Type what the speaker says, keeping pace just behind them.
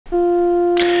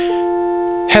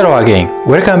Hello again,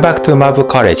 welcome back to Mabu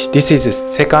College. This is the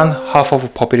second half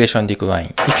of population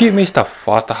decline. If you missed the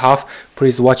first half,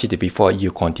 please watch it before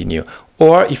you continue.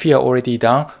 Or if you are already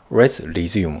done, let's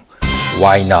resume.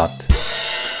 Why not?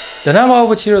 The number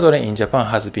of children in Japan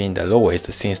has been the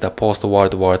lowest since the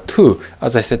post-World War II.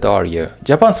 As I said earlier,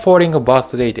 Japan's falling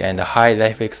birth rate and high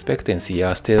life expectancy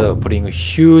are still putting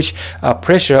huge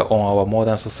pressure on our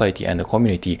modern society and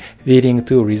community, leading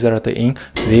to result in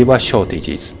labor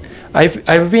shortages.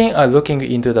 I've been looking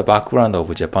into the background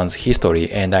of Japan's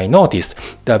history, and I noticed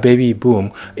the baby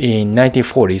boom in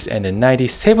 1940s and the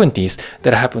 1970s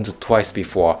that happened twice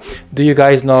before. Do you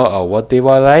guys know what they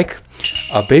were like?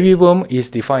 A baby boom is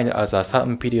defined as a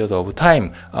certain period of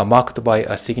time marked by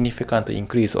a significant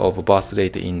increase of birth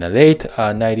rate in the late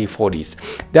 1940s.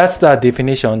 That's the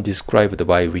definition described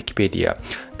by Wikipedia.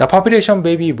 The population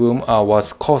baby boom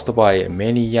was caused by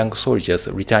many young soldiers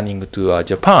returning to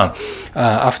Japan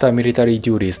after military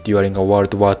duties during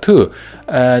World War II.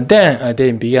 Then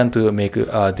they began to make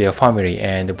their family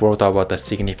and brought about a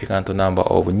significant number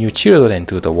of new children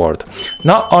to the world.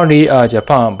 Not only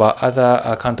Japan, but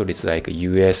other countries like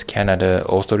US, Canada,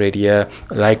 Australia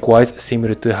likewise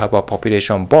seem to have a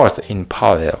population birth in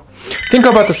parallel. Think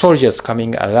about the soldiers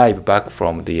coming alive back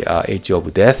from the edge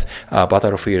of death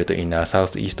battlefield in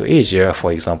Southeast Asia,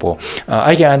 for example.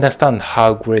 I can understand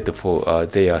how grateful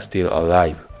they are still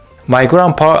alive. My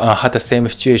grandpa had the same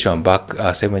situation back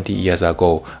 70 years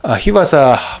ago. He was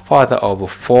a father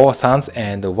of 4 sons,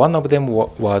 and one of them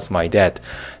was my dad.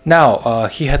 Now,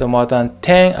 he had more than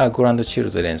 10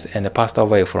 grandchildren and passed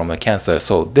away from cancer,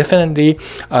 so definitely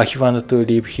he wanted to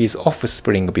leave his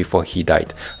offspring before he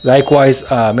died. Likewise,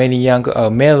 many young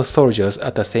male soldiers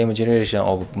at the same generation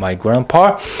of my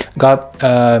grandpa got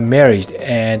married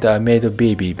and made a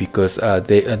baby because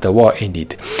the war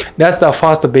ended. That's the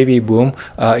first baby boom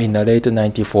in the late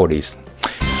 1940s.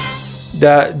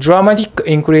 The dramatic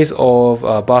increase of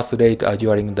birth rate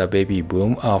during the baby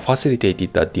boom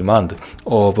facilitated the demand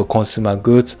of consumer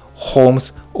goods,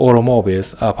 homes,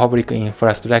 automobiles, public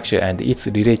infrastructure, and its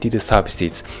related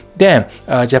services. Then,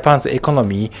 Japan's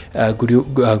economy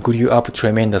grew up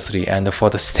tremendously, and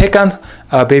for the second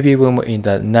baby boom in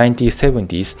the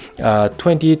 1970s,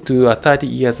 20 to 30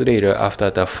 years later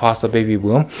after the first baby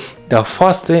boom, the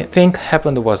first thing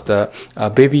happened was the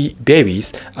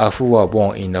babies who were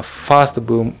born in the first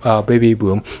baby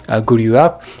boom grew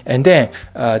up, and then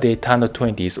they turned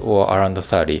 20s or around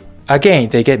 30. Again,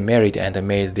 they get married and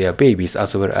made their babies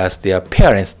as well as their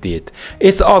parents did.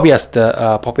 It's obvious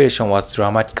the population was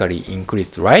dramatically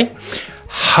increased, right?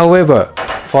 However,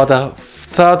 for the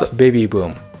third baby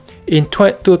boom, in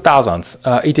 2000s,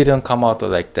 it didn't come out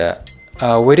like that.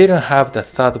 We didn't have the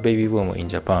third baby boom in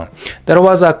Japan. That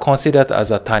was considered as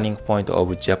a turning point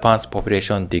of Japan's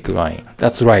population decline.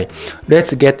 That's right.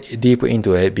 Let's get deep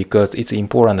into it because it's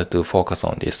important to focus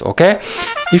on this, okay?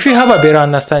 If you have a better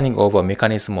understanding of a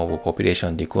mechanism of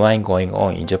population decline going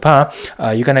on in Japan,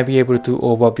 you're gonna be able to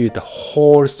overview the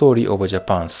whole story of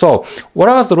Japan. So, what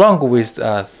was wrong with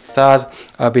third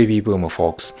baby boom,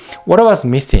 folks? What was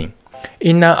missing?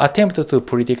 In an attempt to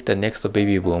predict the next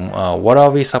baby boom, what are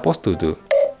we supposed to do?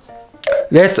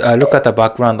 Let's look at the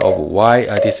background of why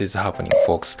this is happening,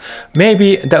 folks.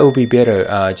 Maybe that would be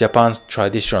better. Japan's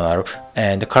traditional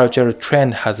and cultural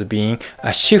trend has been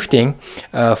shifting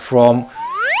from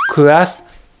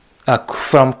classic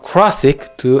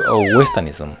to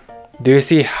Westernism. Do you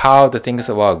see how the things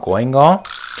were going on?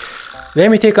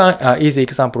 Let me take an easy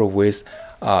example with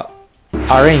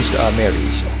arranged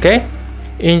marriage, okay?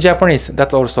 In Japanese,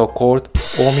 that's also called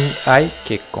omiai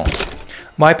kekkon.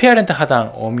 My parents had an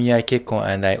omiai kekkon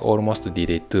and I almost did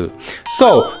it too.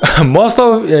 So, most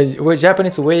of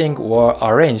Japanese weddings were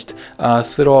arranged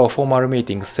through formal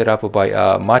meetings set up by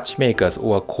matchmakers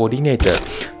or coordinators.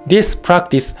 This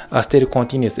practice still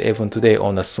continues even today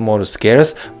on a small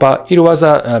scales, but it was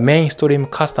a mainstream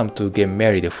custom to get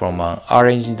married from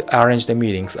arranged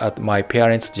meetings at my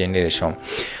parents' generation.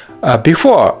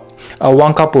 Before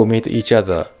one couple meet each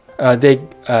other,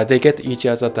 they get each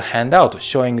other the handout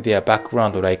showing their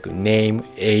background like name,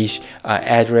 age,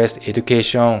 address,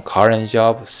 education, current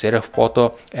job,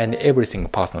 self-photo, and everything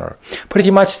personal. Pretty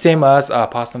much same as a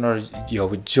personal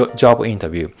job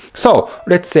interview. So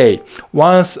let's say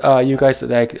once you guys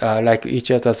like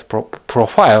each other's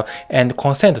profile and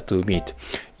consent to meet,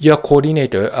 your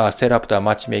coordinator set up the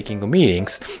matchmaking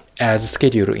meetings as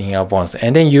scheduled in advance,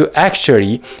 and then you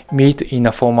actually meet in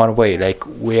a formal way like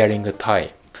wearing a tie.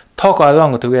 Talk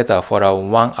along together for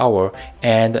 1 hour,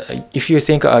 and if you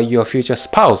think your future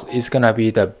spouse is gonna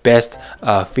be the best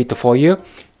fit for you,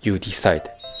 you decide.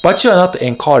 But you are not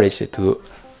encouraged to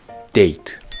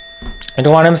date. You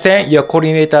know what I'm saying? Your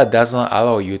coordinator does not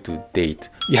allow you to date.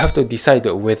 You have to decide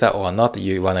whether or not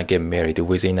you want to get married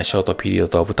within a short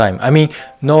period of time. I mean,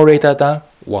 no later than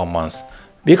 1 month.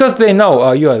 Because they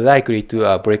know you are likely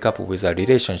to break up with a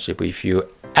relationship if you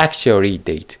actually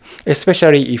date.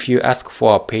 Especially if you ask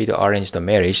for a paid arranged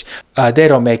marriage, they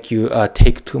don't make you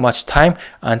take too much time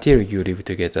until you live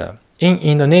together. In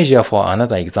Indonesia, for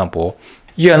another example,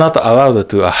 you are not allowed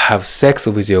to have sex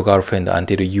with your girlfriend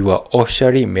until you are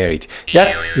officially married.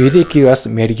 That's ridiculous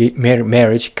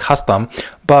marriage custom,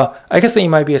 but I guess it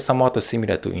might be somewhat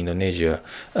similar to Indonesia.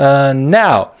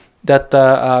 Now that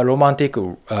romantic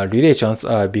relations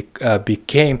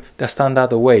became the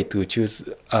standard way to choose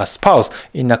a spouse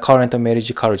in the current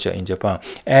marriage culture in Japan,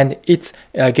 and it's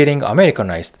getting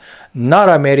Americanized. Not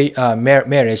a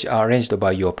marriage arranged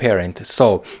by your parent.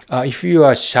 So if you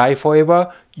are shy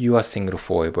forever, you are single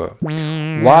forever.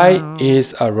 Why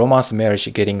is a romance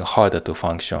marriage getting harder to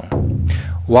function?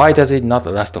 Why does it not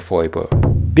last forever?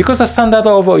 Because the standard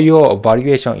of your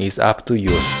valuation is up to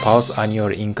your spouse's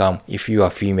annual income if you are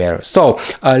female. So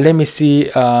let me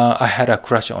see, I had a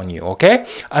crush on you, okay?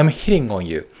 I'm hitting on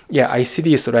you. Yeah, I see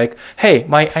this like, hey,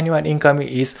 my annual income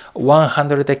is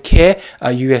 100k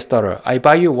US dollar. I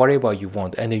buy you whatever you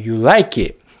want and you like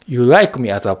it. You like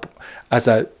me as a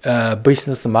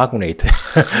business magnate.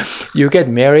 You get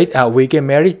married, we get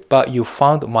married, but you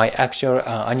found my actual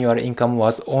annual income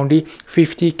was only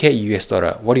 50k US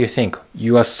dollar. What do you think?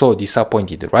 You are so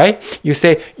disappointed, right? You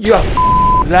say, you are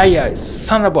liar,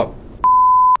 son of a.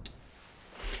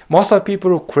 Most of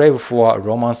people crave for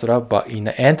romance love, but in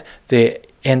the end, they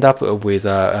end up with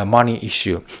a money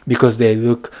issue because they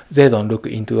don't look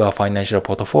into a financial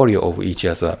portfolio of each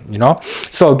other, you know.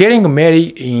 So getting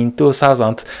married in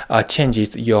 2000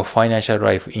 changes your financial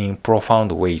life in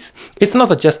profound ways. It's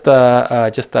not just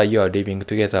you are living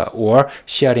together or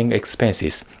sharing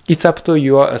expenses. It's up to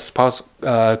your spouse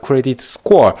credit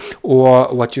score or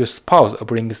what your spouse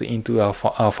brings into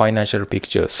a financial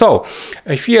picture. So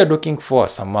if you are looking for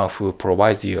someone who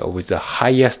provides you with a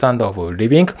higher standard of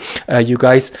living, you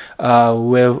guys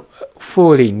will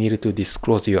fully need to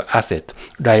disclose your asset,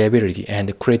 liability,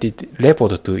 and credit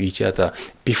report to each other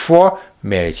before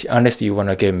marriage, unless you want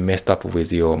to get messed up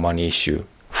with your money issue.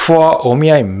 For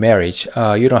omiai marriage,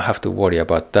 you don't have to worry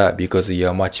about that because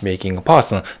your matchmaking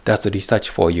person does research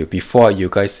for you before you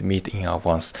guys meet in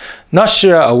advance. Not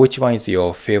sure which one is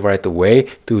your favorite way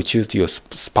to choose your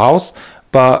spouse,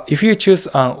 but if you choose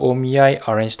an omiai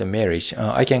arranged marriage,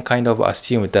 I can kind of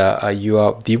assume that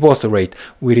your divorce rate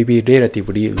will be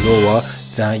relatively lower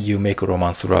than you make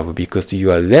romance love because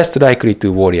you are less likely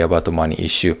to worry about the money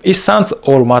issue. It sounds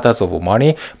all matters of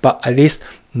money, but at least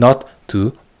not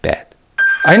too bad.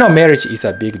 I know marriage is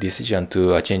a big decision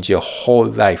to change your whole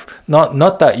life.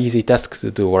 Not an easy task to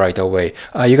do right away.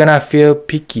 You're gonna feel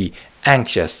picky,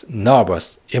 anxious,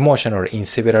 nervous, emotional in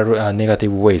several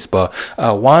negative ways. But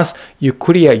once you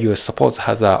clear your spouse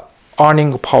has a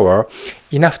earning power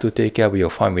enough to take care of your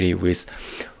family with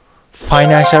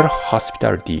financial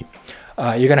hospitality,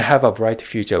 you're gonna have a bright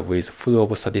future with full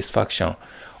of satisfaction.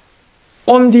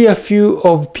 Only a few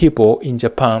of people in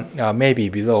Japan, maybe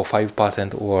below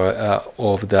 5% or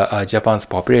of the Japan's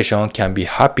population can be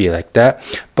happy like that.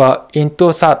 But in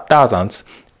 2000s,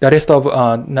 the rest of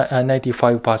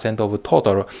 95% of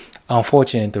total,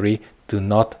 unfortunately, do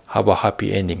not have a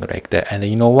happy ending like that. And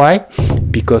you know why?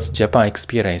 Because Japan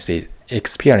experienced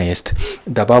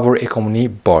the bubble economy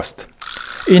burst.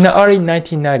 In the early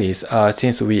 1990s,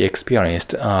 since we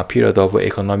experienced a period of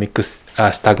economic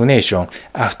stagnation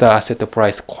after asset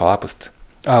price collapsed,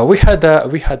 we had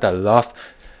the last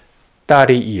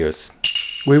 30 years.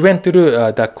 We went through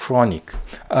the chronic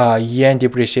yen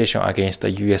depreciation against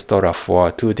the US dollar for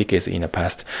 2 decades in the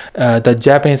past. The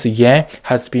Japanese yen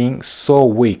has been so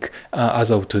weak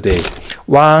as of today.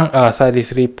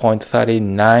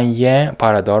 133.39 yen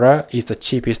per dollar is the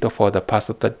cheapest for the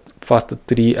past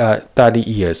 30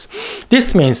 years.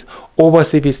 This means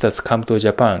overseas visitors come to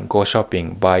Japan, go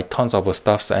shopping, buy tons of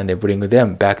stuffs, and they bring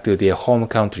them back to their home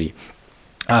country.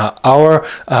 Our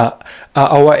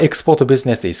export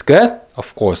business is good,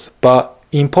 of course, but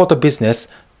import business,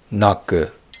 not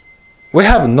good. We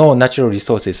have no natural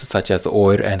resources such as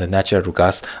oil and natural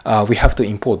gas. We have to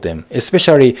import them.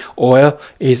 Especially oil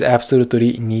is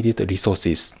absolutely needed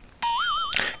resources.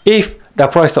 If the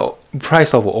price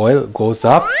of oil goes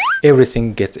up,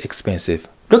 everything gets expensive.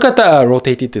 Look at the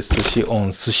rotated sushi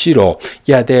on Sushiro.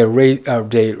 Yeah, they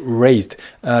raised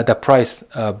the price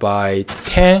by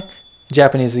 10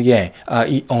 Japanese yen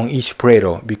on each plate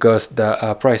because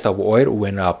the price of oil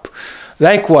went up.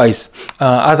 Likewise,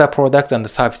 other products and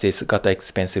services got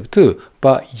expensive too.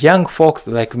 But young folks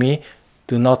like me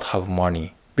do not have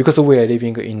money because we are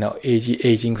living in an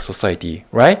aging society,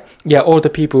 right? Yeah, all the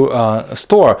people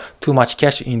store too much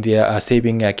cash in their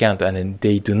saving account and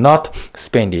they do not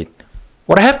spend it.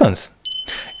 What happens?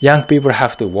 Young people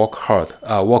have to work hard,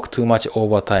 work too much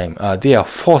overtime. They are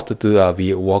forced to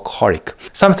be workaholic.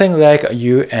 Something like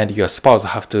you and your spouse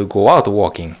have to go out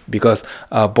working because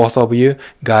both of you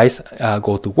guys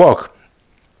go to work.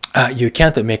 You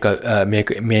can't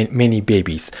make many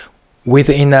babies.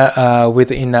 Within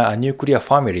a nuclear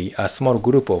family, a small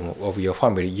group of your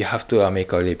family, you have to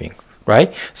make a living,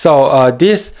 right? So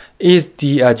this is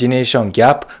the generation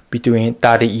gap between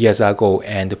 30 years ago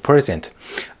and the present.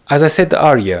 As I said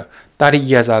earlier, 30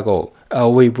 years ago,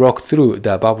 we broke through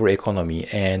the bubble economy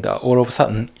and all of a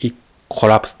sudden it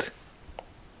collapsed.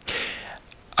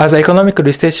 As the economic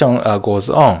recession goes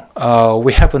on,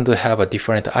 we happen to have a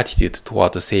different attitude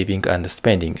toward saving and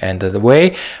spending and the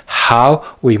way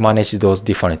how we manage those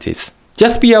differences.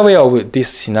 Just be aware of this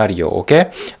scenario,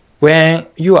 okay? When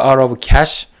you are out of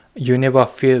cash, you never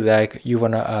feel like you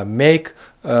wanna make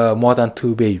more than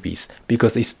 2 babies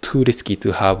because it's too risky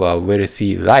to have a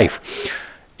wealthy life.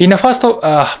 In the first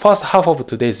half of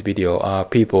today's video,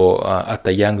 people at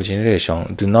the young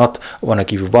generation do not want to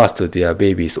give birth to their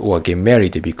babies or get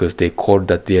married because they call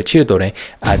that their children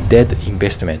a dead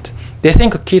investment. They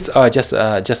think kids are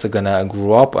just gonna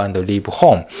grow up and leave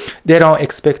home. They don't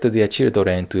expect their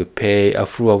children to pay a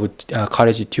full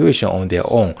college tuition on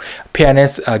their own.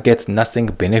 Parents get nothing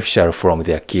beneficial from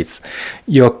their kids.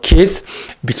 Your kids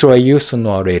betray you sooner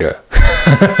or later.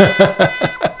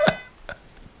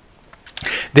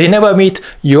 They never meet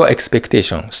your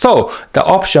expectation. So the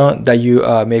option that you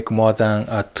make more than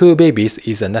 2 babies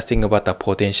is nothing but a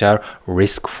potential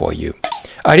risk for you.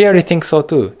 I really think so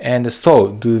too, and so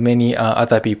do many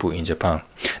other people in Japan.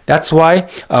 That's why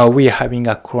we are having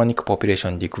a chronic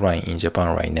population decline in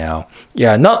Japan right now.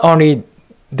 Yeah, not only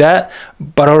that,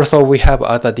 but also we have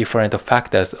other different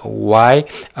factors why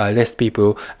less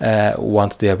people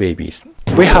want their babies.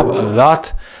 We have a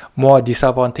lot more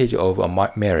disadvantage of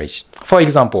marriage. For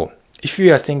example, if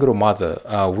you are a single mother,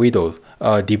 widowed,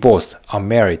 divorced,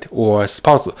 unmarried, or your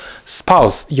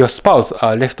spouse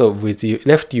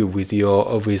left you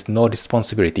with no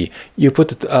responsibility, you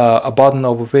put a burden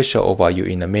of pressure over you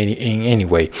in any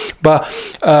way. But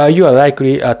you are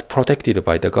likely protected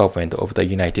by the government of the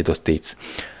United States.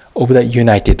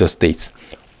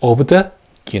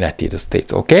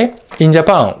 Okay? In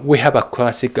Japan, we have a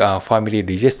classic family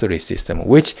registry system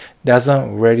which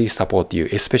doesn't really support you,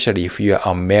 especially if you are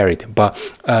unmarried, but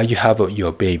you have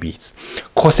your babies.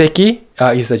 Koseki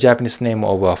is the Japanese name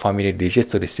of a family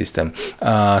registry system.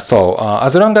 So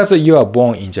as long as you are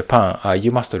born in Japan,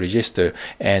 you must register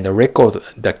and record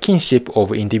the kinship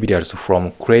of individuals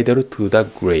from cradle to the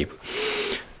grave.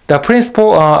 The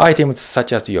principal items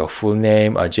such as your full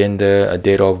name, gender,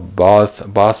 date of birth,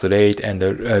 birth rate, and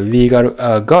legal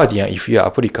guardian if you are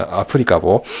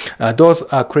applicable, those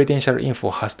credential info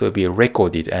has to be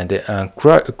recorded and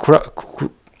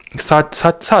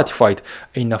certified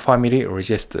in a family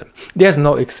register. There's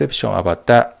no exception about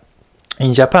that.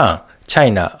 In Japan,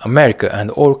 China, America,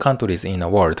 and all countries in the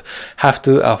world have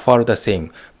to follow the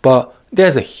same. But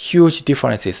there's a huge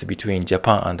differences between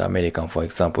Japan and American, for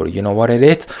example. You know what it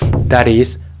is? That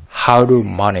is how to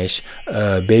manage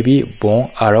a baby born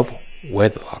out of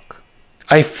wedlock.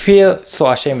 I feel so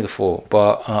ashamed for,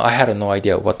 but I had no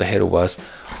idea what the hell was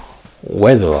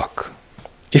wedlock.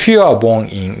 If you are born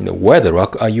in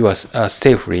wedlock, you are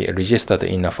safely registered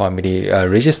in a family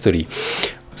registry.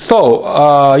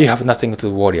 So you have nothing to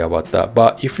worry about that.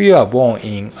 But if you are born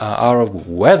in out of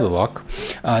wedlock,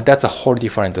 that's a whole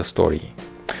different story.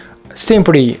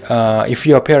 Simply, if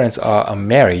your parents are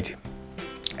unmarried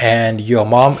and your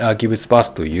mom gives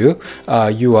birth to you,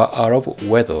 you are out of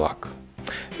wedlock.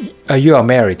 You are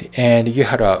married and you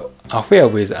had an affair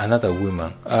with another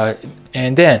woman,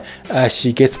 and then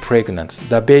she gets pregnant.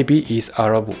 The baby is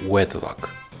out of wedlock.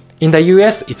 In the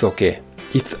US, it's okay.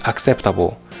 It's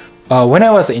acceptable. When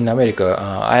I was in America,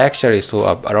 I actually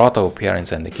saw a lot of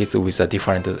parents and kids with a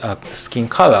different skin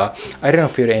color. I didn't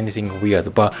feel anything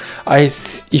weird, but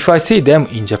if I see them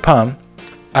in Japan,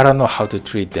 I don't know how to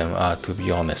treat them, to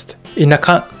be honest. In the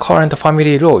current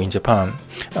family law in Japan,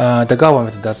 the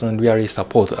government doesn't really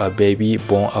support a baby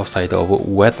born outside of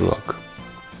wedlock.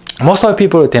 Most of the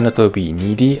people tend to be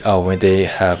needy when they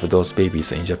have those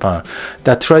babies in Japan.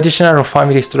 The traditional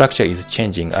family structure is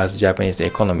changing as Japanese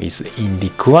economy is in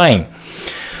decline.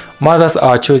 Mothers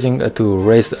are choosing to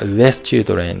raise less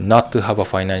children, not to have a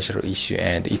financial issue,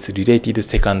 and it's related to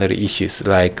secondary issues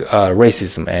like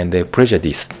racism and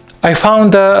prejudice. I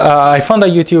found a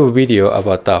YouTube video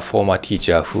about a former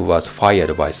teacher who was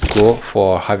fired by school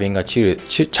for having a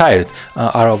child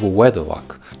out of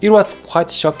wedlock. It was quite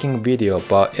shocking video,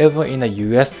 but even in the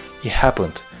US it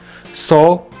happened.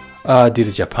 So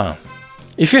did Japan.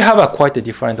 If you have a quite a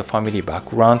different family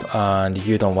background and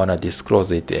you don't want to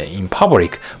disclose it in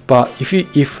public, but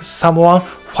if someone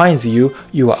finds you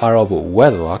are out of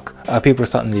wedlock, people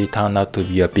suddenly turn out to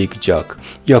be a big jerk.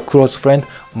 Your close friend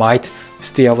might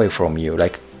stay away from you,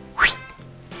 like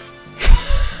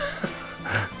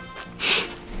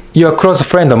your close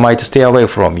friend might stay away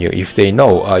from you if they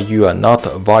know you are not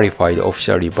verified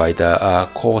officially by the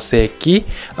Koseiki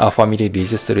family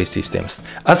registry systems.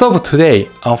 As of today,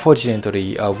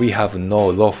 unfortunately, we have no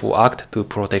lawful act to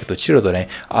protect children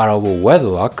out of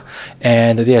wedlock,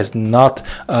 and there's not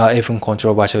even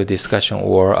controversial discussion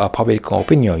or public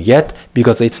opinion yet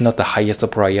because it's not the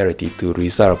highest priority to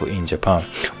resolve in Japan.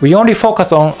 We only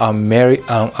focus on a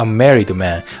married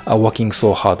man working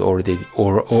so hard all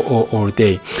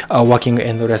day, working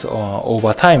endless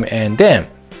overtime, and then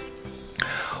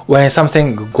when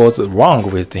something goes wrong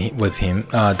with him,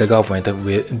 the government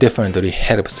will definitely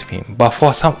helps him. But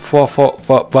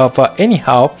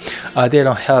anyhow, they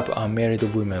don't help married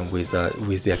women with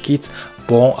their kids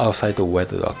born outside the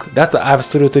wedlock. That's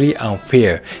absolutely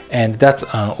unfair, and that's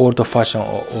an old-fashioned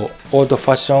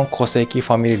Koseiki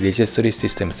family registry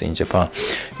systems in Japan.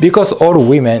 Because all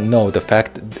women know the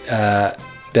fact that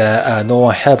no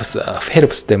one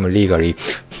helps them legally,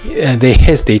 they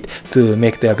hesitate to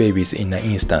make their babies in an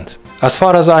instant. As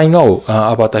far as I know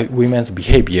about the women's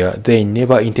behavior, they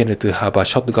never intended to have a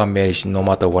shotgun marriage no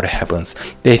matter what happens.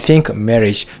 They think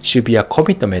marriage should be a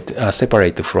commitment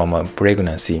separate from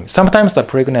pregnancy. Sometimes the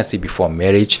pregnancy before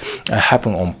marriage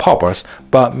happen on purpose,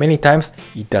 but many times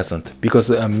it doesn't because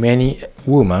many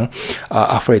women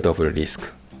are afraid of the risk.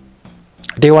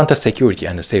 They want the security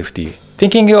and the safety.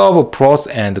 Thinking of pros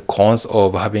and cons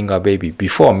of having a baby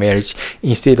before marriage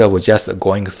instead of just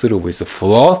going through with the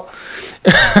flow.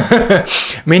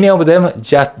 Many of them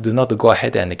just do not go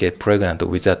ahead and get pregnant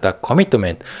without a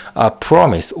commitment, a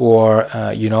promise, or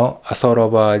a sort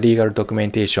of a legal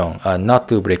documentation not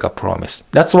to break a promise.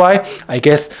 That's why I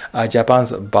guess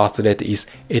Japan's birth rate is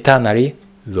eternally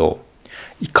low.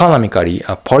 Economically,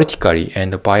 politically,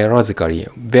 and biologically,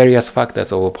 various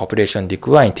factors of population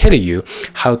decline tell you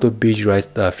how to visualize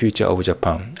the future of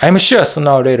Japan. I'm sure sooner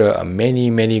or later,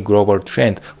 many global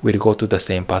trends will go to the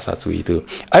same path as we do.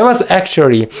 I was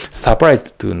actually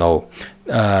surprised to know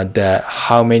that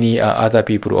how many other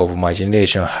people of my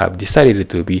generation have decided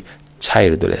to be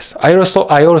childless. I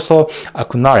also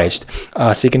acknowledged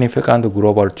a significant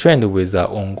global trend with the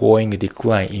ongoing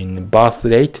decline in birth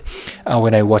rate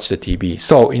when I watched the TV.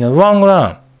 So in the long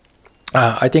run,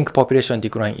 I think population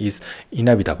decline is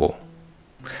inevitable.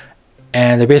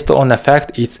 And based on the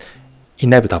fact it's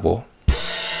inevitable,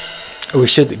 we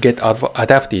should get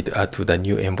adapted to the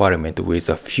new environment with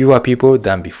fewer people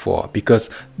than before,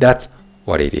 because that's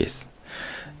what it is.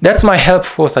 That's my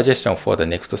helpful suggestion for the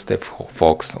next step,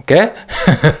 folks. Okay?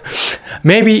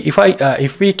 Maybe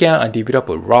if we can develop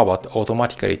a robot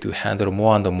automatically to handle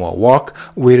more and more work,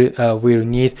 we'll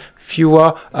need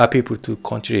fewer people to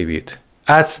contribute.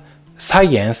 As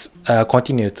science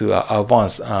continue to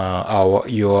advance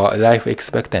your life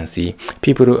expectancy,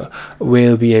 people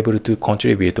will be able to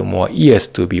contribute more years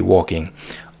to be working.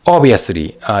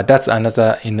 Obviously, that's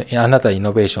another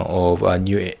innovation of a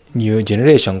new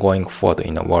generation going forward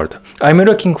in the world. I'm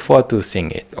looking forward to seeing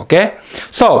it. Okay,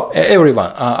 so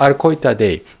everyone, I'll call it a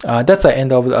day. That's the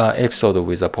end of the episode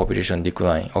with the population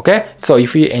decline. Okay, so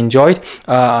if you enjoyed,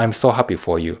 I'm so happy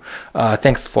for you.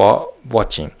 Thanks for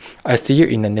watching. I'll see you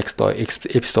in the next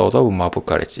episode of Mabu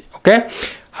College. Okay,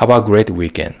 have a great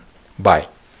weekend. Bye.